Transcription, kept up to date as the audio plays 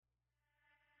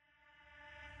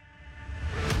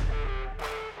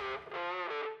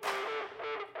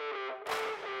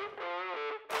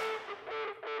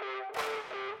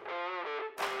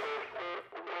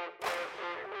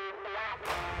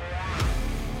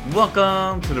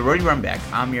Welcome to the Roadie Runback.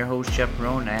 I'm your host, Jeff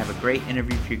Perone, and I have a great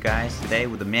interview for you guys today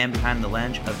with the man behind the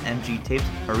lens of MG Tapes,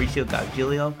 Mauricio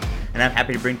Gallego. And I'm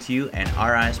happy to bring to you an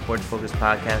RI Sports Focus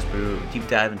podcast where we deep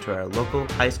dive into our local,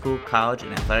 high school, college,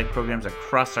 and athletic programs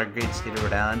across our great state of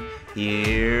Rhode Island.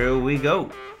 Here we go.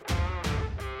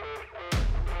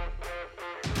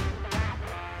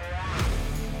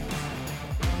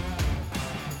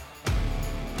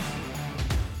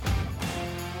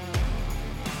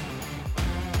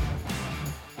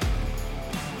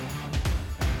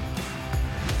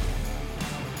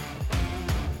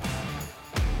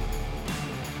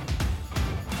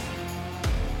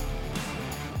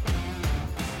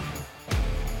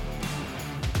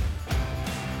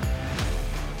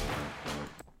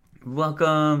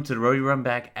 Welcome to the Roadie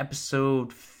Runback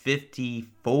episode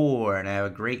 54, and I have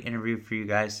a great interview for you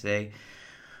guys today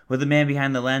with the man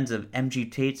behind the lens of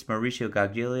MG Tapes, Mauricio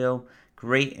Gallego.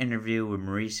 Great interview with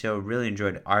Mauricio. Really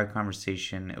enjoyed our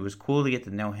conversation. It was cool to get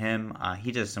to know him.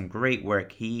 He does some great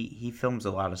work. He films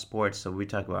a lot of sports, so we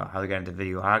talk about how he got into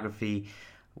videography,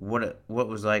 what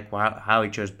was like, how he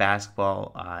chose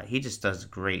basketball. He just does a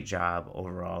great job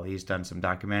overall. He's done some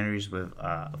documentaries with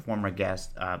a former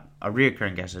guest, a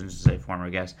reoccurring guest, I shouldn't say former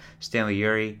guest, Stanley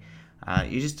Uri.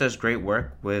 He just does great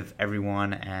work with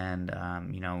everyone, and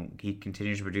he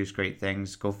continues to produce great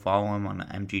things. Go follow him on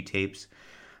MG Tapes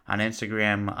on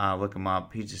Instagram. Look him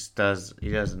up. He does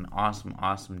an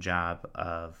awesome job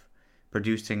of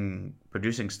producing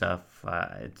stuff.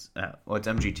 It's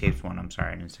MG Tapes one. I'm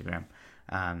sorry, on Instagram.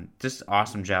 Just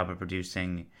awesome job of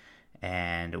producing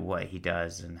and what he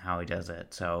does and how he does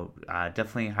it. So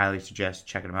definitely highly suggest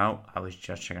checking him out. I was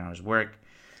just checking out his work.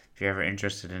 If you're ever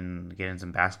interested in getting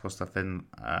some basketball stuff in,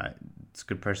 it's a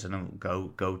good person to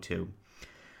go to.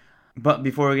 But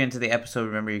before we get into the episode,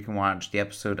 remember you can watch the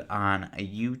episode on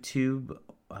YouTube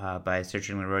by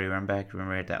searching the Roadie Runback.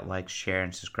 Remember to hit that like, share,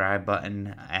 and subscribe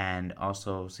button. And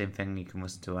also, same thing, you can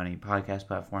listen to any podcast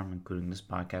platform, including this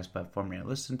podcast platform you're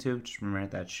listening to. Just remember to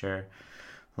hit that share,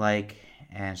 like,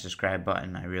 and subscribe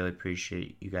button. I really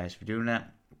appreciate you guys for doing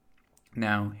that.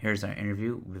 Now, here's our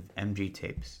interview with MG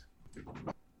Tapes.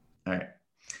 All right.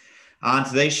 On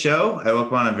today's show, I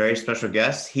welcome on a very special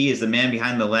guest. He is the man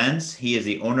behind the lens. He is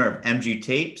the owner of MG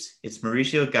Tapes. It's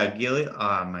Mauricio Gallego.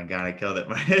 Oh my God, I killed it.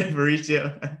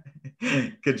 Mauricio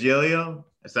Gallego.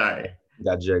 Sorry.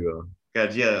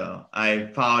 Gallego. I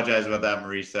apologize about that,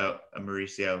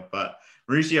 Mauricio. But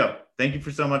Mauricio, thank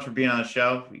you so much for being on the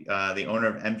show. The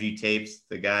owner of MG Tapes,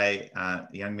 the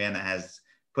young man that has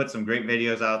put some great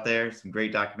videos out there, some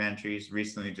great documentaries.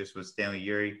 Recently, just with Stanley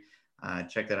Uri.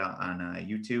 Check that out on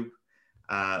YouTube.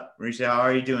 Mauricio, how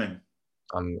are you doing?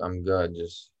 I'm good.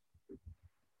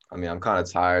 I'm kind of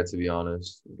tired, to be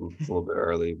honest. It's a little bit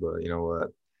early, but you know what?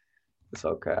 It's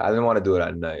okay. I didn't want to do it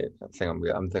at night. I think I'm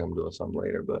doing something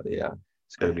later, but yeah,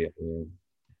 it's gonna be afternoon.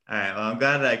 All right. Well, I'm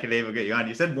glad that I could able to get you on.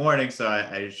 You said morning, so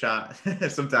I shot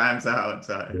some times out.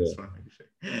 So I just want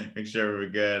to make sure we're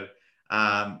good.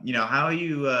 How are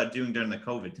you doing during the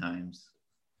COVID times?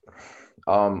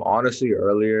 Honestly,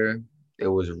 earlier it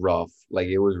was rough.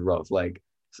 Like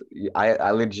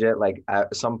I legit, like,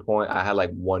 at some point I had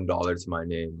like $1 to my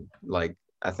name. Like,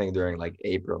 I think during like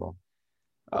April.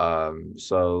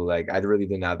 So like I really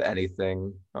didn't have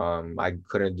anything. I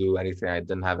couldn't do anything. I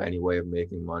didn't have any way of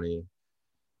making money.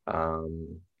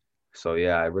 Um, so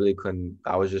yeah, I really couldn't.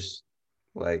 I was just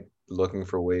like looking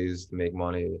for ways to make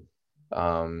money.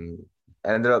 Um,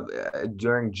 I ended up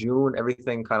during June,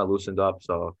 everything kind of loosened up.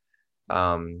 So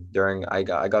during I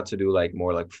got to do like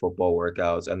more like football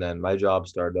workouts, and then my job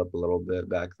started up a little bit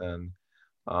back then.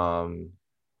 Um,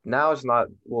 now it's not,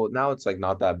 well, now it's like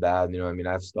not that bad. You know what I mean?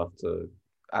 I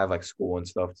have like school and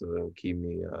stuff to keep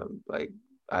me, like,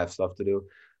 I have stuff to do.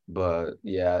 But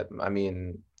yeah, I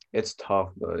mean, it's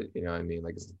tough, but you know what I mean?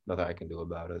 Like, it's nothing I can do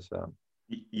about it. So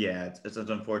Yeah, it's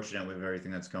unfortunate with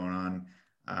everything that's going on.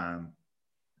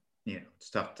 It's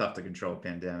tough to control a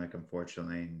pandemic,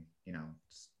 unfortunately. And,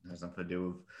 it has nothing to do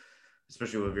with,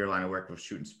 especially with your line of work with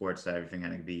shooting sports, that everything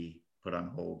had to be put on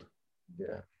hold.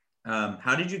 yeah.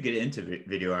 How did you get into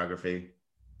videography?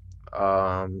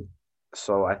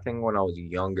 So I think when I was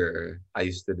younger, I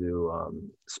used to do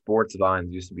sports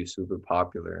vines used to be super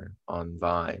popular on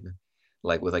Vine,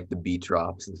 like with like the beat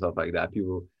drops and stuff like that.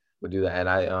 People would do that,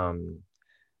 and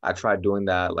I tried doing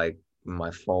that like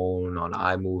my phone on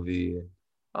iMovie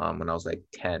when I was like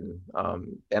 10.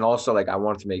 And also like I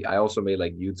also made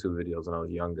like YouTube videos when I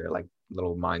was younger, like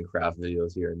little Minecraft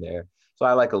videos here and there. So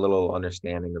I like a little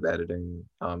understanding of editing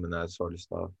and that sort of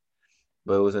stuff.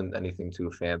 But it wasn't anything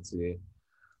too fancy.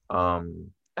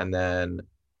 And then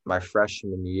my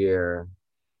freshman year,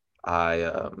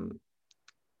 I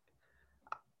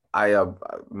I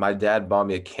my dad bought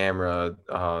me a camera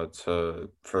to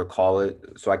for college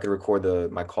so I could record the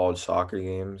my college soccer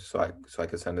games so I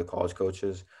could send to college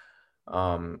coaches.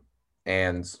 Um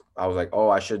and I was like, "Oh,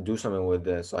 I should do something with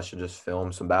this. I should just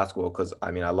film some basketball because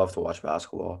I mean, I love to watch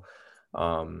basketball."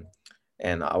 Um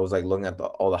and I was like looking at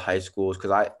all the high schools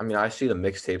because I mean, I see the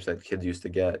mixtapes that kids used to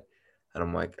get and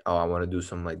I'm like, "Oh, I want to do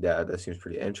something like that. That seems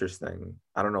pretty interesting."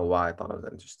 I don't know why I thought it was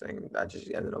interesting. I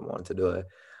just ended up wanting to do it.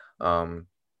 Um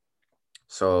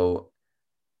so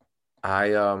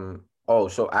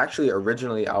so actually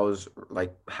originally I was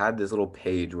like had this little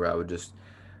page where I would just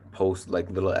post like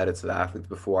little edits of the athletes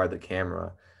before I had the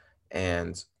camera.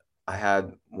 And I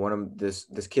had one of this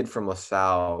kid from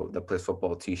LaSalle that plays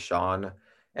football, T. Sean,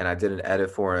 and I did an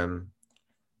edit for him.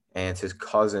 And his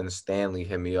cousin Stanley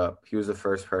hit me up. He was the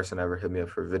first person ever hit me up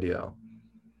for video.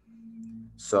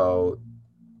 So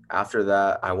after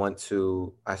that,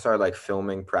 I started like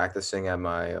filming, practicing at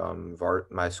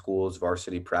my school's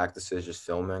varsity practices, just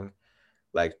filming,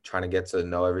 like trying to get to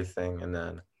know everything. And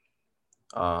then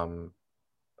um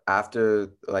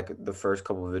after like the first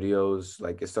couple of videos,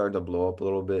 like it started to blow up a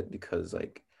little bit because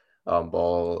like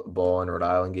ball in Rhode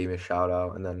Island gave me a shout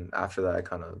out, and then after that I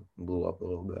kind of blew up a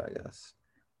little bit, I guess.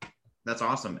 That's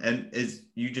awesome. And is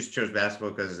you just chose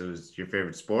basketball because it was your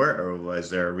favorite sport, or was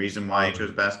there a reason why you chose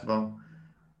um basketball?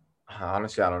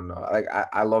 Honestly, I don't know. Like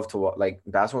I love to watch, like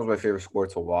basketball is my favorite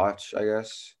sport to watch, I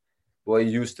guess. Well, it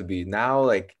used to be. Now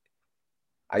like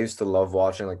I used to love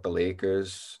watching like the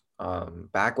Lakers.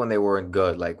 Back when they weren't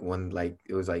good, like when like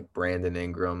it was like Brandon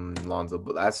Ingram, Lonzo,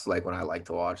 but that's like when I like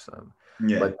to watch them.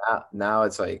 Yeah. But now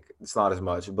it's like it's not as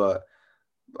much. But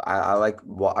I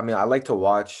mean I like to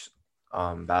watch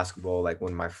basketball like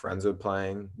when my friends are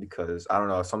playing because I don't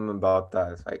know, something about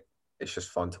that. It's like it's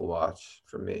just fun to watch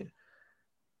for me.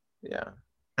 Yeah.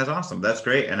 That's awesome. That's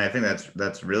great. And I think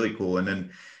that's really cool. And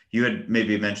then you had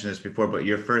maybe mentioned this before, but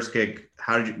your first gig,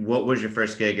 what was your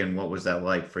first gig and what was that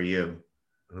like for you?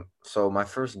 So my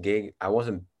first gig I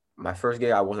wasn't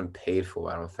paid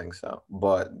for. I don't think so.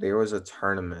 But there was a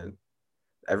tournament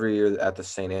every year at the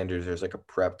St. Andrews. There's like a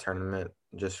prep tournament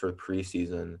just for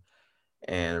preseason,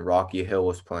 and Rocky Hill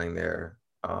was playing there.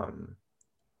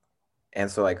 And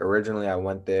so like originally I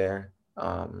went there,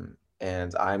 and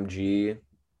IMG,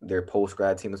 their post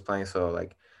grad team was playing. So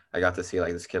like I got to see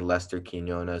like this kid Lester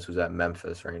Quinones who's at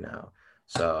Memphis right now.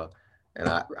 So and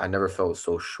I never felt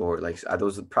so short. Like that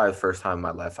was probably the first time in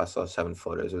my life I saw 7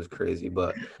 footers. It was crazy.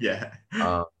 But Yeah.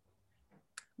 um,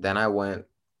 then I went.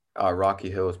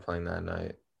 Rocky Hill was playing that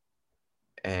night,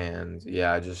 and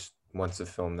yeah, I just went to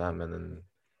film them, and then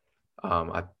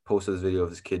I posted this video of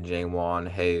this kid Jawan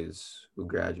Hayes who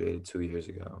graduated 2 years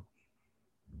ago,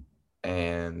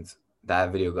 and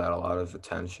that video got a lot of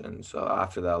attention. So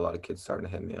after that, a lot of kids started to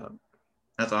hit me up.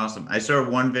 That's awesome. I saw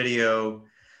one video,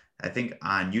 I think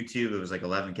on YouTube, it was like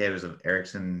 11K. It was of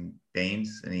Erickson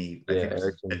Baines, and I Yeah, think it was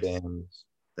Erickson Dams.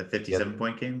 the Yeah,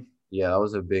 57-point game. yeah, that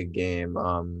was a big game.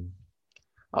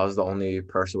 I was the only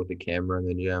person with the camera in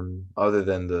the gym, other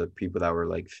than the people that were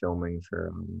like filming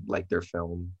for like their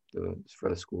film, for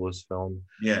the school's film.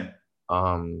 Yeah.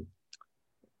 Um,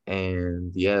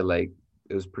 and yeah, like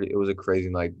it was a crazy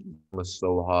night. It was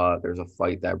so hot. There's a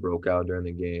fight that broke out during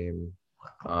the game.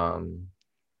 Um,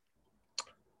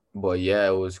 but yeah,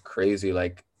 it was crazy.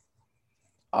 Like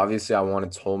obviously I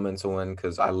wanted Tolman to win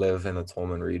because I live in the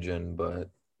Tolman region, but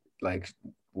like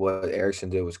what Erickson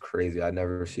did was crazy. I'd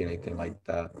never seen anything like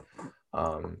that.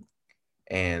 Um,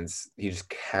 and he just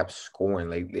kept scoring.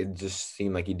 Like it just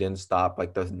seemed like he didn't stop.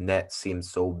 Like the net seemed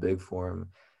so big for him.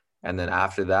 And then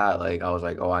after that, like I was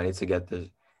like, oh, I need to get this.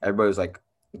 Everybody was like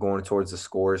going towards the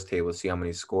scores table to see how many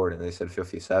he scored, and they said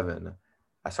 57.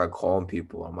 I started calling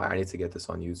people. I'm like, I need to get this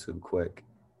on YouTube quick.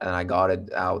 And I got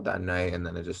it out that night, and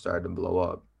then it just started to blow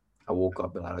up. I woke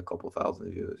up and had a couple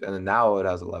thousand views, and then now it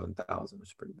has 11,000, which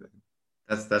is pretty big.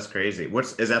 That's crazy.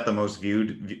 Is that the most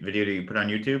viewed video that you put on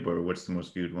YouTube, or what's the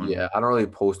most viewed one? Yeah, I don't really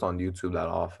post on YouTube that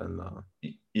often though.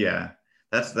 Yeah.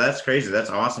 That's crazy. That's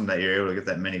awesome that you're able to get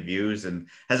that many views. And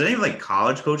has any like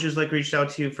college coaches like reached out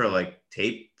to you for like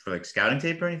tape, for like scouting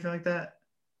tape or anything like that?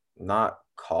 Not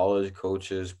college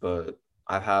coaches, but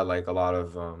I've had like a lot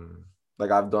of like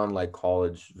I've done like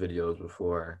college videos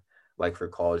before, like for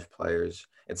college players.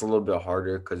 It's a little bit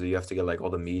harder because you have to get like all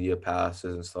the media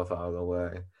passes and stuff out of the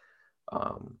way.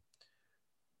 Um,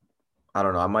 I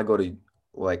don't know. I might go to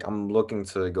like I'm looking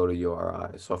to go to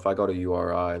URI. So if I go to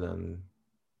URI, then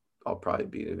I'll probably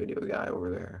be the video guy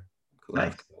over there because I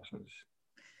have Nice. connections.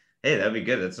 Hey, that'd be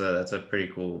good. That's a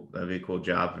pretty cool, that'd be a cool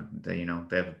job. They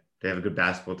have a good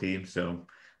basketball team, so it'd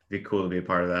be cool to be a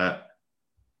part of that.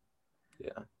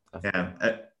 Yeah, definitely.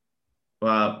 Yeah.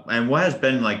 And what has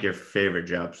been like your favorite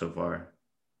job so far?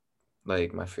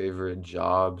 Like my favorite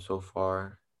job so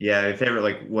far. Yeah, your favorite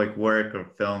like work or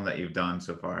film that you've done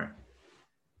so far.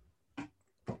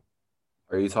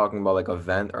 Are you talking about like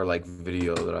event or like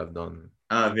video that I've done?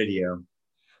 Video.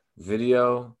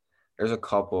 Video, there's a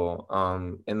couple.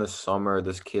 In the summer,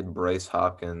 this kid Bryce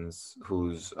Hopkins,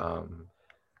 who's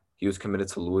he was committed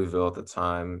to Louisville at the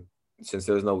time. Since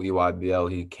there was no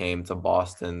EYBL, he came to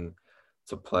Boston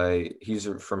to play. He's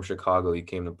from Chicago. He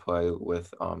came to play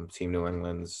with Team New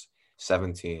England's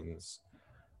 17s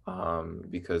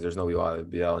because there's no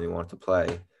EYBL and he wanted to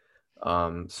play.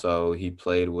 So he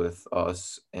played with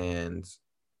us, and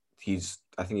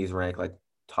I think he's ranked like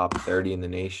top 30 in the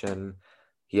nation.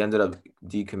 He ended up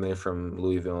decommitted from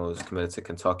Louisville and was committed to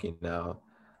Kentucky now.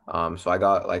 So I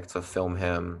got like to film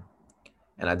him,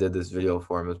 and I did this video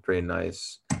for him. It was pretty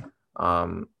nice.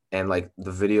 And like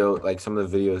the video, like some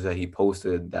of the videos that he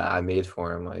posted that I made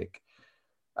for him, like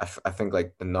I think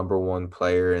like the number one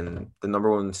player and the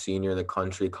number one senior in the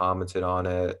country commented on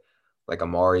it. Like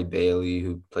Amari Bailey,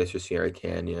 who plays for Sierra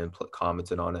Canyon,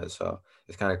 commented on it. So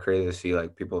it's kind of crazy to see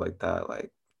like people like that,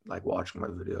 like watching my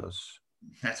videos.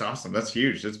 That's awesome. That's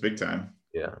huge. That's big time.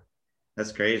 Yeah.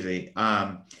 That's crazy.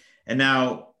 And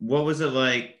now what was it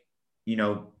like,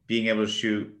 being able to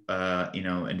shoot,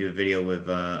 and do a video with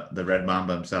the Red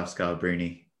Mamba himself,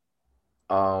 Scalabrine?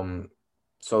 Um,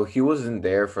 so he wasn't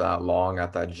there for that long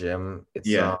at that gym.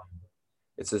 Yeah.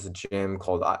 It's this gym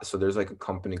called so there's like a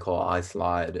company called I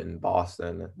Slide in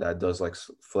Boston that does like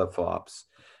flip flops,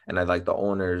 and I like the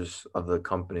owners of the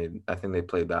company. I think they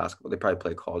play basketball. They probably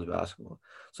play college basketball.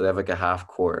 So they have like a half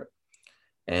court,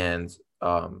 and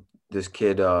this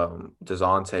kid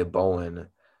Dejounte Bowen,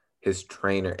 his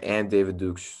trainer, and David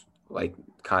Duke's like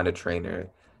kind of trainer,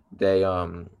 they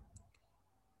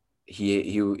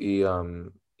he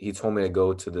told me to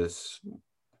go to this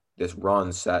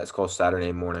run set. It's called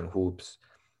Saturday Morning Hoops,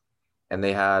 and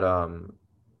they had a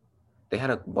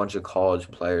bunch of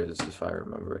college players, if I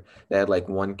remember. They had like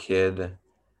one kid.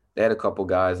 They had a couple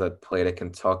guys that played at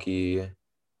Kentucky.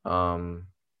 Let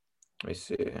me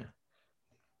see.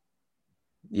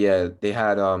 Yeah, they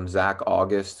had Zach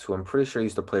August, who I'm pretty sure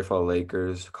used to play for the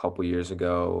Lakers a couple years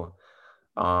ago.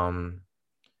 Um,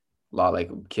 a lot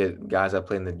like guys that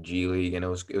played in the G League, and it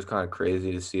was kind of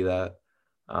crazy to see that.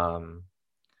 Um,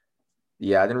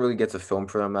 yeah, I didn't really get to film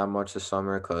for them that much this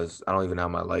summer because I don't even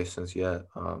have my license yet.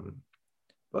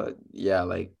 But yeah,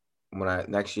 like when I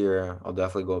next year, I'll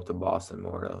definitely go up to Boston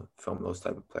more to film those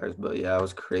type of players. But yeah, it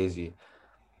was crazy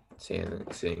seeing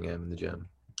him in the gym.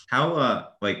 Watching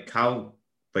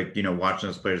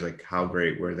those players, like how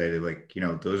great were they? Like,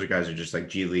 those are guys who are just like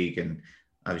G League, and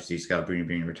obviously Scalabrine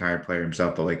being a retired player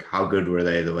himself, but like how good were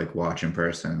they to like watch in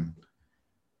person?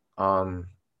 Um,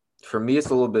 for me, it's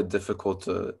a little bit difficult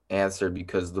to answer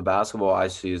because the basketball I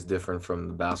see is different from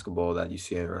the basketball that you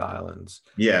see in Rhode Islands.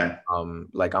 Yeah.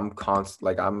 I'm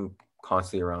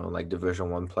constantly around like Division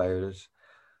 1 players.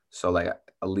 So like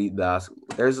elite there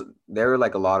were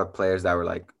like a lot of players that were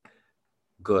like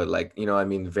good. Like, I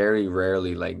mean, very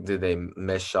rarely like did they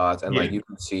miss shots, and like Yeah. you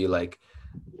can see like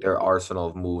their arsenal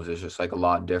of moves is just like a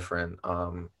lot different.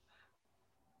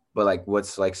 But like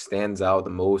what's like stands out the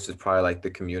most is probably like the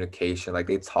communication. Like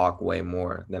they talk way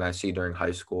more than I see during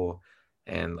high school,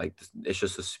 and like it's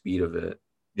just the speed of it.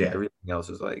 Yeah. Everything else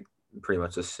is like pretty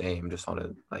much the same, just on a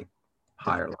like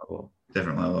higher level.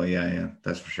 Different level. Yeah, yeah,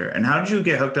 that's for sure. And how did you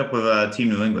get hooked up with Team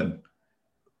New England?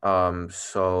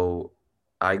 So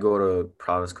I go to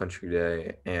Providence Country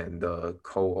Day, and the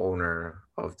co-owner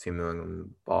of Team New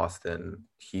England Boston,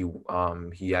 he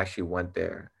actually went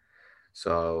there.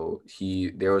 So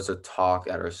there was a talk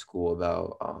at our school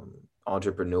about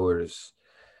entrepreneurs,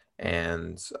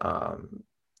 and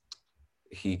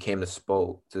he came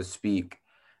to speak,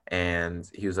 and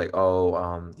he was like,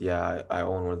 "Oh, yeah, I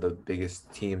own one of the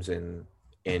biggest teams in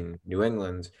New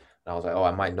England." And I was like, "Oh,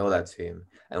 I might know that team."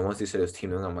 And once he said it was Team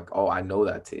New England, I'm like, "Oh, I know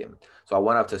that team." So I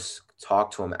went up to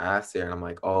talk to him after, and I'm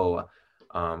like, "Oh,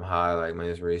 hi, like my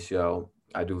name is Mauricio.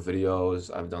 I do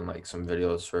videos. I've done like some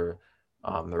videos for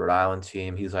the Rhode Island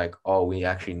team." He's like, "Oh, we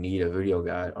actually need a video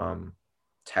guy.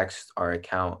 Text our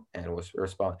account and was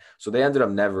respond." So they ended up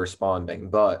never responding,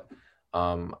 but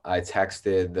I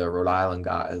texted the Rhode Island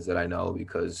guys that I know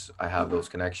because I have those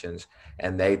connections,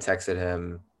 and they texted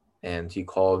him, and he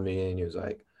called me, and he was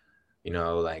like,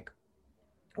 like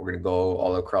we're gonna go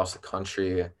all across the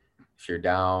country. If you're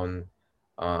down,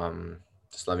 um,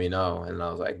 just let me know. And I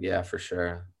was like, yeah, for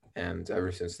sure. And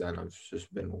ever since then, I've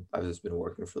just been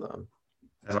working for them.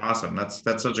 That's awesome. That's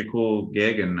such a cool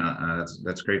gig, and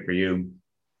that's great for you.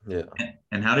 Yeah.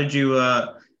 And how did you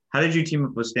How did you team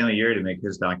up with Stanley Urie to make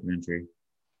his documentary?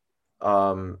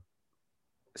 Um,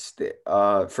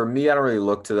 for me, I don't really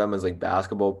look to them as like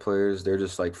basketball players. They're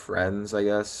just like friends, I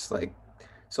guess. Like,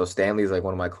 so Stanley's like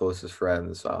one of my closest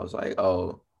friends. So I was like,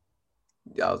 oh,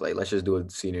 yeah, I was like, let's just do a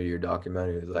senior year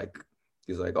documentary.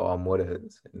 He's like, oh, I'm with it,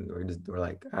 and we're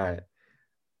like, all right.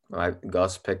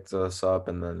 Gus picked us up,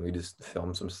 and then we just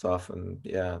filmed some stuff, and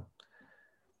yeah,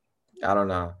 I don't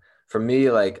know. For me,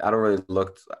 like I don't really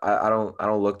look. I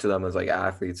don't look to them as like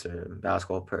athletes or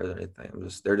basketball players or anything.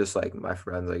 They're just like my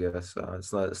friends, I guess.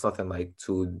 So it's nothing like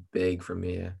too big for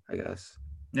me, I guess.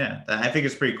 Yeah, I think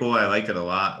it's pretty cool. I liked it a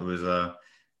lot. It was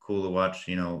cool to watch.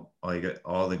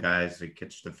 All the guys like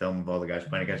catch the film of all the guys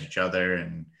playing against each other,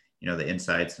 and the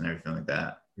insights and everything like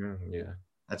that. Yeah.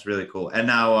 That's really cool. And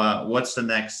now, what's the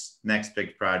next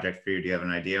big project for you? Do you have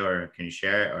an idea, or can you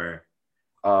share it? Or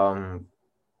Um,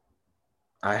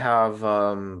 I have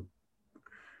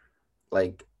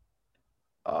like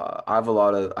I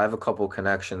have a couple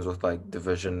connections with like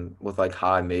division with like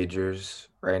high majors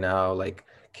right now, like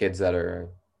kids that are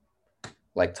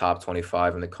like top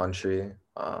 25 in the country.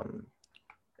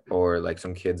 Or like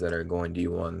some kids that are going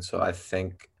D1. So I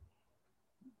think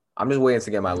I'm just waiting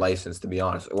to get my license, to be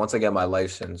honest. Once I get my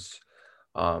license,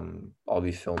 I'll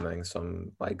be filming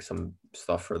some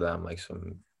stuff for them, like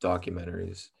some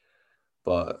documentaries.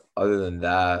 But other than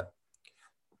that,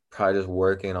 probably just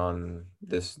working on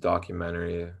this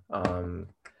documentary.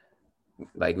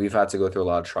 Like we've had to go through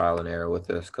a lot of trial and error with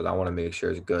this because I want to make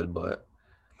sure it's good. But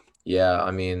yeah,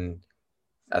 I mean,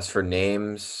 as for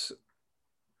names,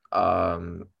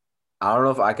 Um, I don't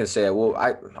know if I can say it. Well,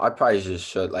 I probably just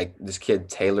should like this kid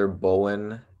Taylor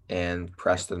Bowen and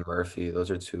Preston Murphy.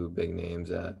 Those are two big names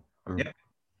that I'm yeah,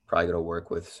 probably gonna work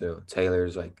with soon.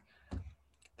 Taylor's like I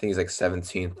think he's like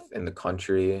 17th in the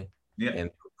country, yeah,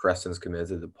 and Preston's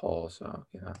committed to DePaul. So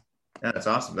yeah, yeah. That's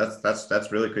awesome.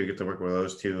 That's really cool. You get to work with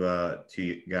those two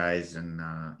guys, and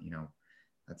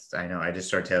I know. I just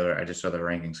saw the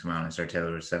rankings come out. And I saw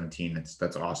Taylor was 17.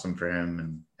 That's awesome for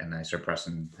him, and I saw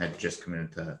Preston had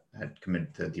committed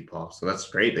to DePaul. So that's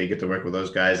great that you get to work with those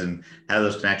guys and have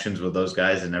those connections with those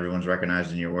guys, and everyone's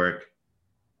recognizing your work.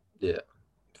 yeah,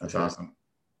 for That's sure.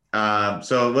 awesome.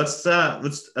 So let's. I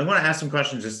want to ask some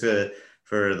questions just to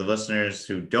for the listeners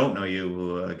who don't know you,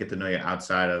 who get to know you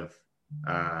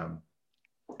um,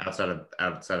 outside of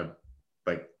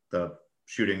like the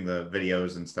shooting the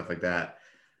videos and stuff like that.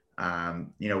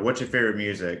 What's your favorite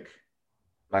music?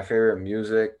 My favorite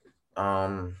music,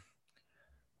 um,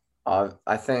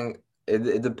 I think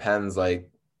it depends. Like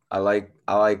I like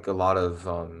a lot of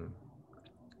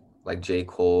like J.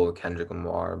 Cole, Kendrick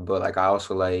Lamar, but like I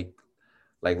also like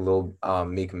Lil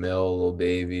Meek Mill, Lil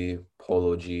Baby,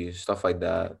 Polo G, stuff like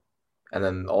that. And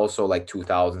then also like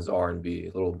 2000s R&B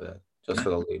a little bit, just for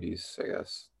the ladies, I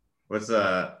guess. What's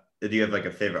Do you have like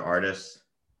a favorite artist?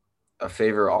 A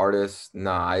favorite artist?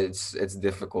 Nah, it's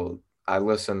difficult. I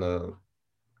listen to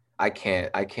I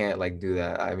can't like do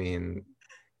that. I mean,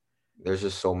 there's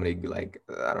just so many like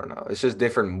I don't know. It's just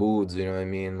different moods, you know what I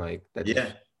mean? Like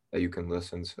Yeah. that you can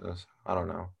listen to. So, I don't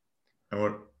know.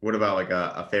 And what about like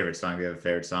a favorite song? Do you have a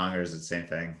favorite song, or is it the same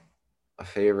thing? A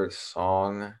favorite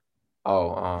song?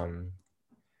 Oh,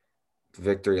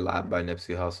 Victory Lap by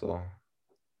Nipsey Hussle.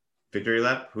 Victory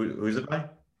Lap? Who's it by?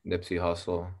 Nipsey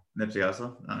Hussle. Nipsey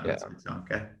Hussle. Oh, that's a Yeah. good song.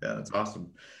 Okay, yeah, that's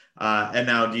awesome. And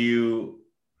now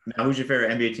who's your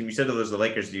favorite NBA team? You said it was the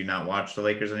Lakers. Do you not watch the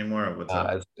Lakers anymore, or what's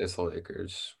up? It's the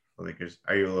Lakers. The Lakers.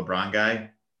 Are you a LeBron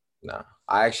guy? No,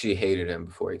 I actually hated him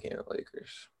before he came to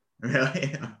Lakers.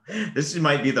 Really? This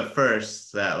might be the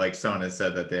first that like someone has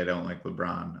said that they don't like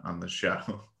LeBron on the show.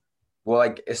 Well,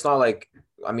 like it's not like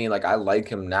I mean, like I like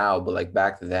him now, but like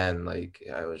back then, like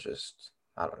I was just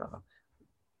I don't know.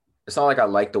 It's not like I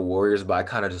liked the Warriors, but I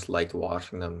kind of just liked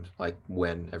watching them like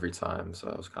win every time. So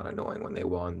it was kind of annoying when they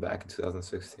won back in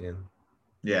 2016.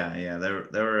 Yeah, yeah.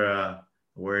 The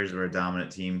Warriors were a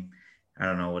dominant team. I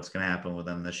don't know what's gonna happen with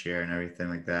them this year and everything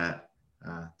like that.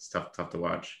 It's tough to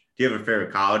watch. Do you have a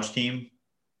favorite college team?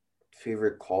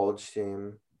 Favorite college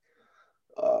team?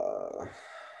 Uh,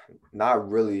 Not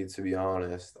really, to be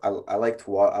honest. I like to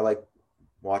watch. I like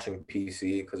watching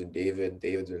PC because of David.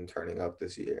 David's been turning up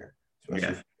this year,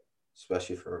 Yeah.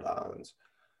 especially for Rhode Island.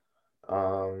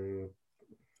 Um,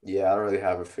 yeah, I don't really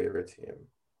have a favorite team.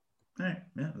 All right.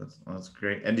 Yeah, that's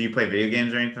great. And do you play video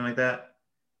games or anything like that?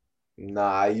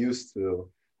 Nah, I used to.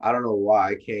 I don't know why.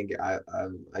 I can't get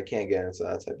into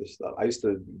that type of stuff. I used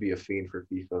to be a fiend for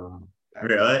FIFA back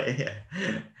then. Really?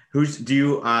 Yeah. Who's do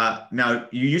you now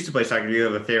you used to play soccer. Do you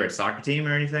have a favorite soccer team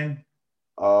or anything?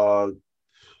 Uh,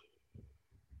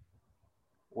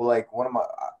 Well, like one of my,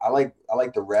 I like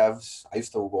the Revs. I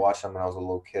used to watch them when I was a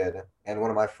little kid, and one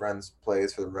of my friends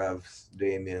plays for the Revs,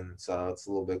 Damien. So it's a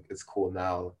little bit, it's cool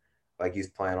now. Like he's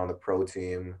playing on the pro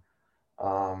team,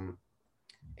 um,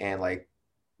 and like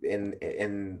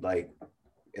in like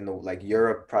in the like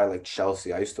Europe, probably like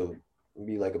Chelsea. I used to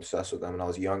be like obsessed with them when I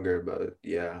was younger, but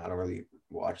yeah, I don't really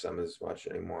watch them as much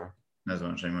anymore. That's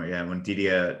what I'm saying. Yeah, when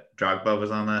Didier Drogba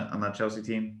was on that Chelsea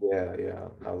team. Yeah, yeah,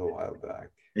 that was a while back.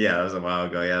 Yeah, that was a while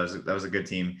ago. Yeah, that was a good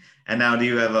team. And now, do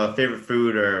you have a favorite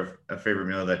food or a favorite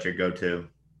meal that your go-to?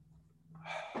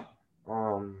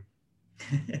 Um,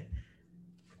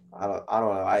 I don't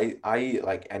know. I eat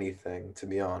like anything to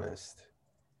be honest,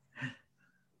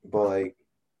 but like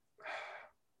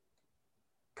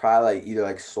probably like either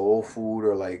like soul food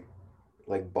or like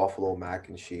buffalo mac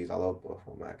and cheese. I love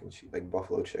buffalo mac and cheese, like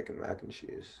buffalo chicken mac and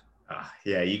cheese.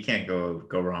 Yeah, you can't go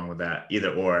wrong with that.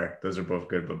 Either or, those are both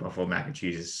good. But buffalo mac and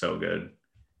cheese is so good.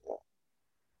 Yeah,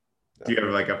 Do you have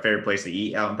definitely. like a favorite place to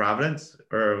eat out in Providence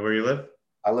or where you live?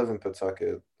 I live in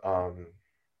Pawtucket,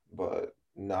 but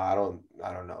no, I don't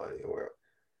know anywhere.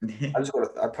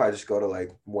 I'd probably just go to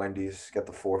like Wendy's, get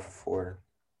the 4 for 4.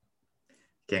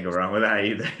 Can't go wrong with that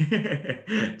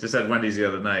either. Just had Wendy's the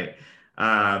other night.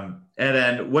 And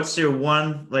then what's your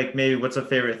one, like maybe what's a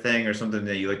favorite thing or something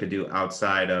that you like to do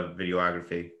outside of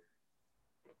videography?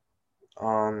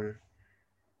 Um,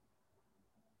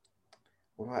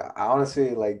 well, I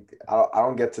honestly like I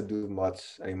don't get to do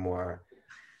much anymore.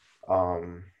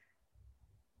 Um,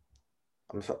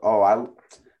 I'm so oh I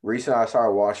recently I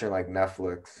started watching like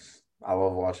Netflix. I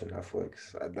love watching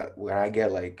Netflix. That when I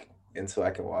get like into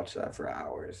I can watch that for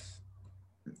hours.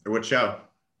 Or what show?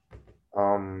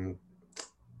 Um,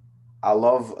 I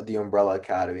love The Umbrella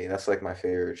Academy. That's like my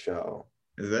favorite show.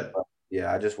 Is it?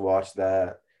 Yeah, I just watched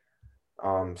that.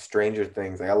 Stranger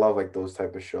Things. Like I love like those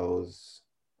type of shows.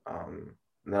 And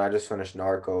then I just finished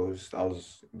Narcos. That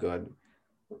was good.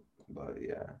 But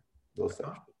yeah, those type.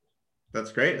 Oh,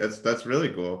 that's great. That's really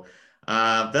cool.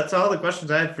 That's all the questions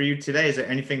I had for you today. Is there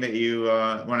anything that you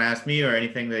want to ask me or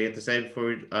anything that you have to say before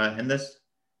we end this?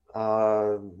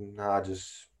 Nah,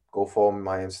 just go follow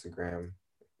my Instagram.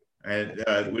 And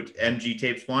with MG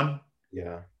Tapes One.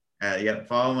 Yeah. Yeah,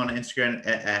 follow him on Instagram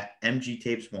at MG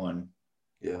Tapes One.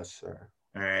 Yes, sir.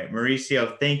 All right,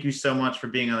 Mauricio, thank you so much for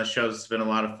being on the show. This has been a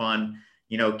lot of fun.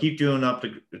 Keep doing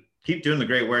the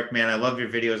great work, man. I love your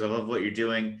videos. I love what you're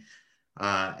doing.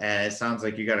 And it sounds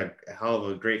like you got a hell of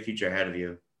a great future ahead of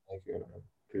you. Thank you, man.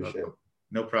 Appreciate it.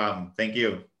 No problem. Thank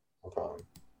you. No problem.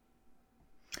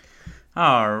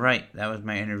 All right, that was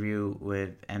my interview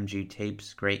with MG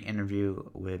Tapes. Great interview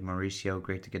with Mauricio.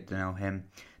 Great to get to know him.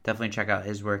 Definitely check out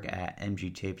his work at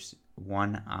MG Tapes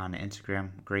One on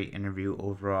Instagram. Great interview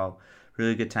overall.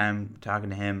 Really good time talking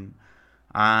to him.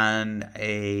 On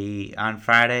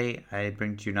Friday, I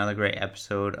bring to you another great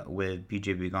episode with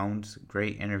BJ Begones.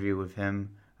 Great interview with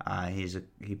him.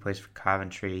 He plays for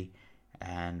Coventry,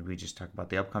 and we just talked about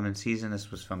the upcoming season.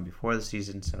 This was from before the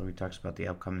season, so we talked about the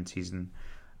upcoming season.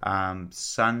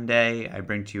 Sunday, I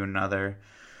bring to you another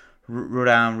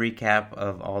rundown recap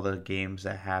of all the games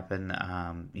that happen.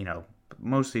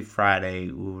 Mostly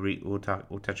Friday. We'll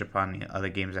touch upon the other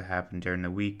games that happened during the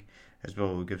week as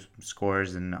well. We'll give some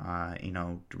scores and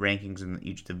rankings in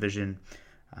each division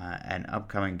and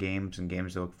upcoming games and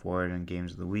games to look forward and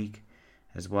games of the week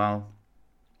as well.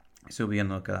 So be on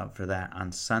the lookout for that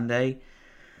on Sunday.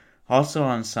 Also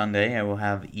on Sunday, I will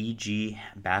have EG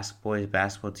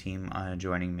basketball team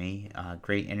joining me.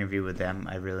 Great interview with them.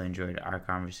 I really enjoyed our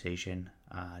conversation.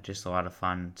 Just a lot of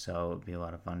fun, so it'll be a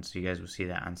lot of fun. So you guys will see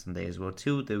that on Sunday as well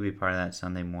too. They'll be part of that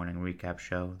Sunday morning recap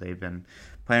show. They've been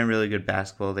playing really good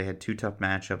basketball. They had 2 tough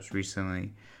matchups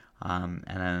recently, and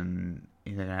then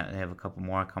they have a couple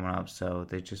more coming up. So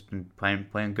they've just been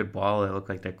playing good ball. They look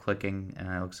like they're clicking, and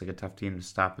it looks like a tough team to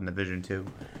stop in Division 2.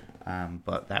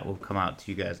 But that will come out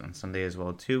to you guys on Sunday as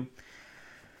well too.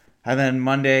 And then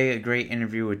Monday, a great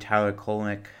interview with Tyler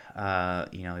Kolnick.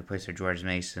 He plays for George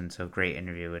Mason, so great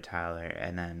interview with Tyler.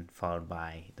 And then followed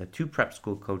by the 2 prep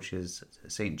school coaches,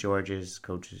 St. George's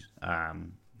coaches,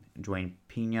 Dwayne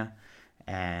Pena,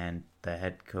 and the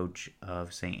head coach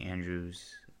of St.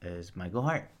 Andrews is Michael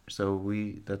Hart. So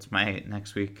that's my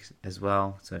next week as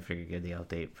well. So I figured I'd give the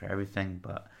update for everything.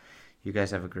 But you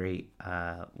guys have a great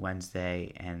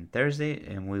Wednesday and Thursday,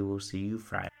 and we will see you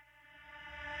Friday.